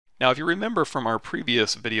Now, if you remember from our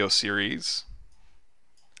previous video series,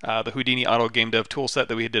 the Houdini Auto Game Dev toolset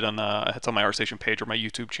that we did on it's on my ArtStation page or my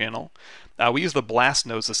YouTube channel, we use the blast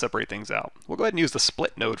nodes to separate things out. We'll go ahead and use the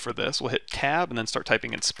split node for this. We'll hit Tab and then start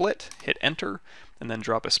typing in split, hit Enter, and then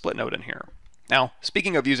drop a split node in here. Now,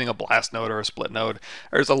 speaking of using a blast node or a split node,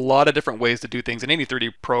 there's a lot of different ways to do things in any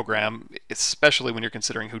 3D program, especially when you're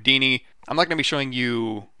considering Houdini. I'm not going to be showing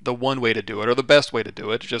you the one way to do it or the best way to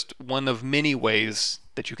do it, just one of many ways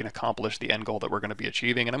that you can accomplish the end goal that we're going to be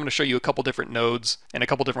achieving. And I'm going to show you a couple different nodes and a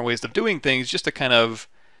couple different ways of doing things just to kind of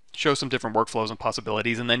show some different workflows and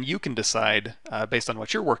possibilities, and then you can decide based on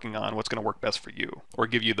what you're working on what's going to work best for you or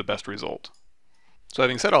give you the best result. So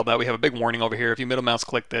having said all that, we have a big warning over here. If you middle mouse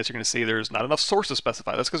click this, you're going to see there's not enough sources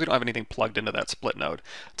specified. That's because we don't have anything plugged into that split node.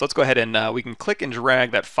 So let's go ahead and we can click and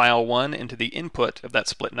drag that file 1 into the input of that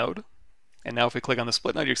split node. And now if we click on the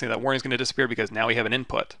split node, you're going to see that warning is going to disappear because now we have an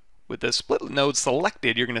input. With this split node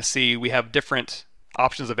selected, you're going to see we have different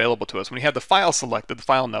options available to us. When you have the file selected, the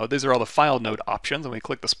file node, these are all the file node options. And when we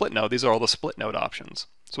click the split node, these are all the split node options.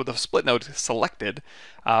 So with the split node selected,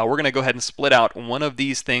 we're going to go ahead and split out one of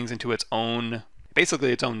these things into its own,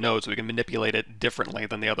 basically its own node, so we can manipulate it differently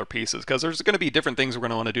than the other pieces, because there's going to be different things we're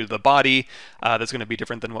going to want to do to the body that's going to be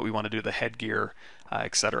different than what we want to do to the headgear,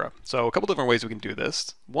 etc. So a couple different ways we can do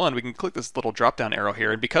this. One, we can click this little drop down arrow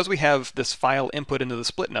here, and because we have this file input into the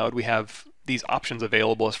split node, we have these options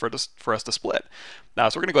available for us to split. So we're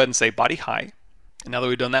going to go ahead and say body high, and now that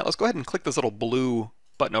we've done that, let's go ahead and click this little blue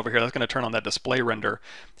button over here. That's going to turn on that display render,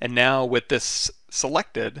 and now with this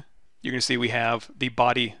selected, you're going to see we have the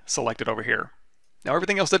body selected over here. Now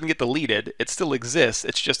everything else doesn't get deleted, it still exists,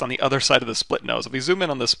 it's just on the other side of the split node. So if we zoom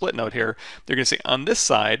in on the split node here, you're going to see on this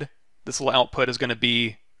side, this little output is going to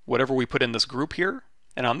be whatever we put in this group here,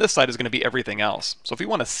 and on this side is going to be everything else. So if we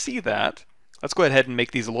want to see that, let's go ahead and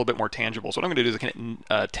make these a little bit more tangible. So what I'm going to do is I can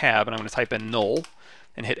hit Tab, and I'm going to type in null,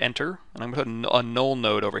 and hit Enter, and I'm going to put a null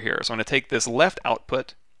node over here. So I'm going to take this left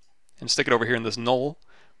output and stick it over here in this null,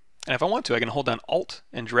 and if I want to, I can hold down Alt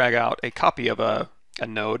and drag out a copy of a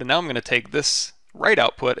node, and now I'm going to take this right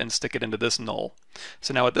output and stick it into this null.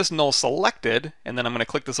 So now with this null selected, and then I'm going to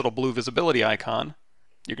click this little blue visibility icon,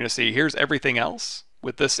 you're going to see here's everything else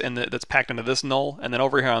with this that's packed into this null, and then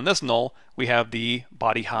over here on this null we have the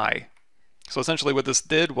body high. So essentially what this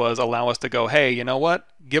did was allow us to go, hey, you know what?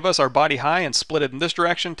 Give us our body high and split it in this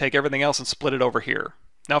direction, take everything else and split it over here.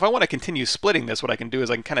 Now if I want to continue splitting this, what I can do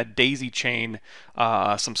is I can kind of daisy chain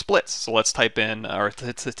some splits. So let's type in, or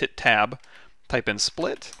let's hit Tab, type in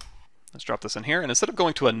split. Let's drop this in here, and instead of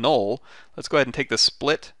going to a null, let's go ahead and take the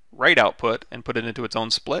split right output and put it into its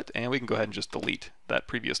own split, and we can go ahead and just delete that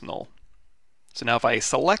previous null. So now if I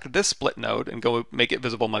select this split node and go make it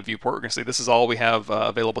visible in my viewport, we're going to see this is all we have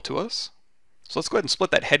available to us. So let's go ahead and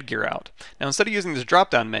split that headgear out. Now instead of using this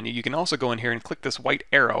drop-down menu, you can also go in here and click this white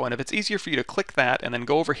arrow, and if it's easier for you to click that and then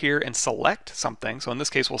go over here and select something, so in this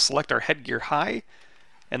case we'll select our headgear high,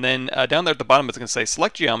 and then down there at the bottom it's going to say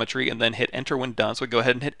select geometry and then hit enter when done. So we go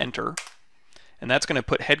ahead and hit enter. And that's going to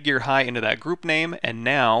put headgear high into that group name, and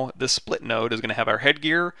now this split node is going to have our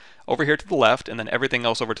headgear over here to the left and then everything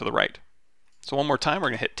else over to the right. So one more time we're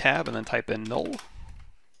going to hit Tab and then type in null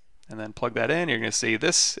and then plug that in. You're going to see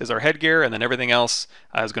this is our headgear and then everything else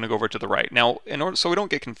is going to go over to the right. Now in order so we don't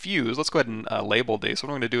get confused, let's go ahead and label these. So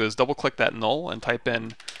what I'm going to do is double click that null and type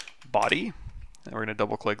in body, and we're going to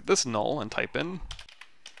double click this null and type in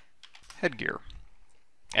headgear.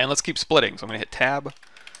 And let's keep splitting. So I'm going to hit Tab,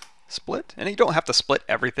 split, and you don't have to split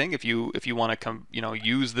everything. If you want to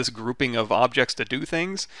use this grouping of objects to do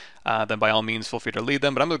things, then by all means feel free to leave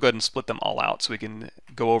them. But I'm going to go ahead and split them all out so we can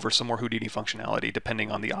go over some more Houdini functionality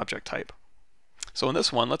depending on the object type. So in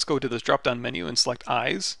this one, let's go to this drop-down menu and select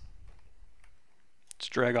eyes. Let's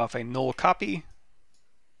drag off a null copy,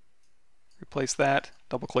 replace that,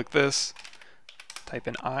 double-click this, type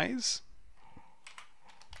in eyes.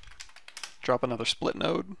 Drop another split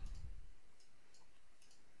node,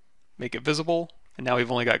 make it visible, and now we've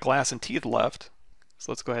only got glass and teeth left.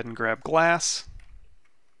 So let's go ahead and grab glass,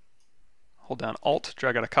 hold down Alt,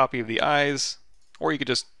 drag out a copy of the eyes, or you could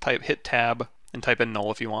just hit Tab and type in null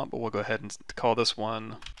if you want, but we'll go ahead and call this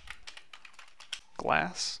one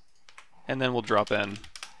glass, and then we'll drop in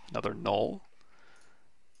another null,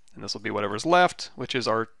 and this will be whatever's left, which is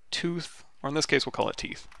our tooth, or in this case we'll call it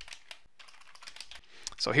teeth.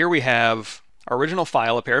 So here we have our original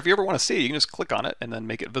file up here. If you ever want to see it, you can just click on it and then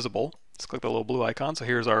make it visible. Just click the little blue icon. So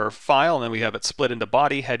here's our file, and then we have it split into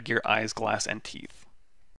body, headgear, eyes, glass, and teeth.